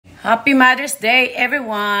Happy Mother's Day,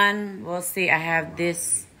 everyone. We'll see. I have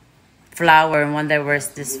this flower and wonder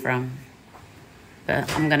where's this from. But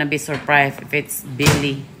I'm gonna be surprised if it's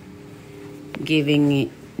Billy giving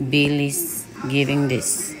it. Billy's giving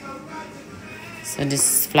this. So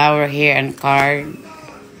this flower here and card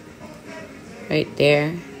right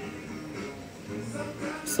there.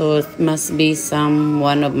 So it must be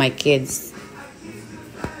one of my kids.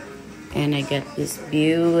 And I got this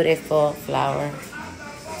beautiful flower.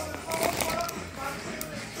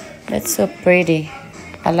 That's so pretty.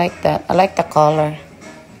 I like that. I like the color.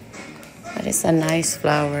 That is a nice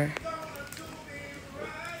flower.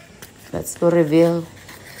 Let's go reveal.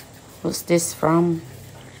 Who's this from?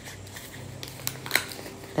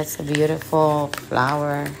 That's a beautiful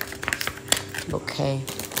flower bouquet.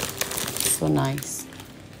 So nice.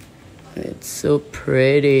 It's so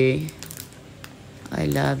pretty. I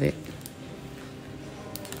love it.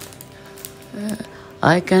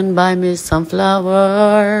 I can buy me some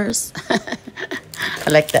flowers. I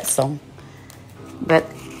like that song. But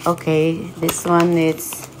okay, this one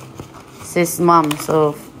it's says mom,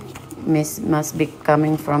 so must be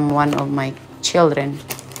coming from one of my children.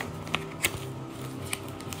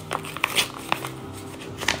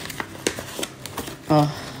 Oh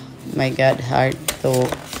my God, hard to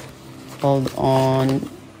hold on.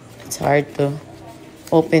 It's hard to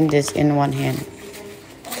open this in one hand.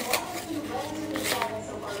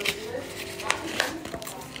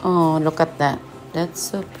 Oh, look at that. That's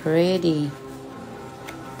so pretty.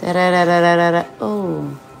 Da-da-da-da-da-da.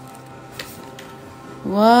 Oh.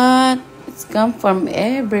 What? It's come from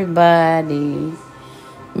everybody.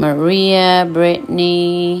 Maria,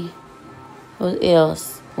 Brittany. Who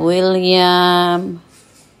else? William.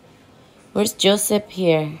 Where's Joseph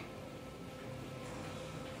here?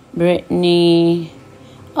 Brittany.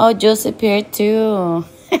 Oh, Joseph here too.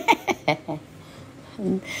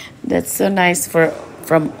 That's so nice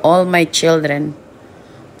from all my children.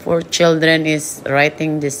 4 children is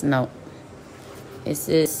writing this note. This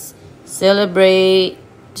is celebrating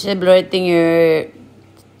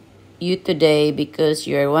you today because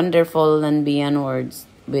you're wonderful and beyond words,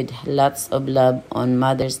 with lots of love on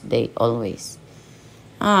Mother's Day always.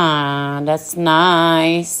 Ah, that's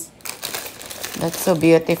nice. That's so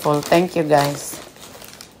beautiful. Thank you, guys.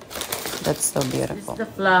 That's so beautiful. This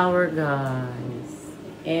is the flower, guys,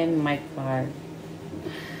 and my card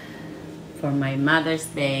for my Mother's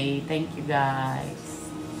Day. Thank you, guys.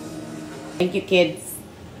 Thank you, kids.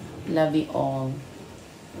 Love you all.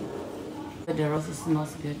 The roses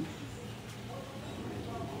smells good.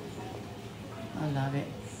 I love it.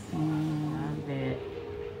 Love it.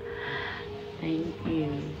 Thank you.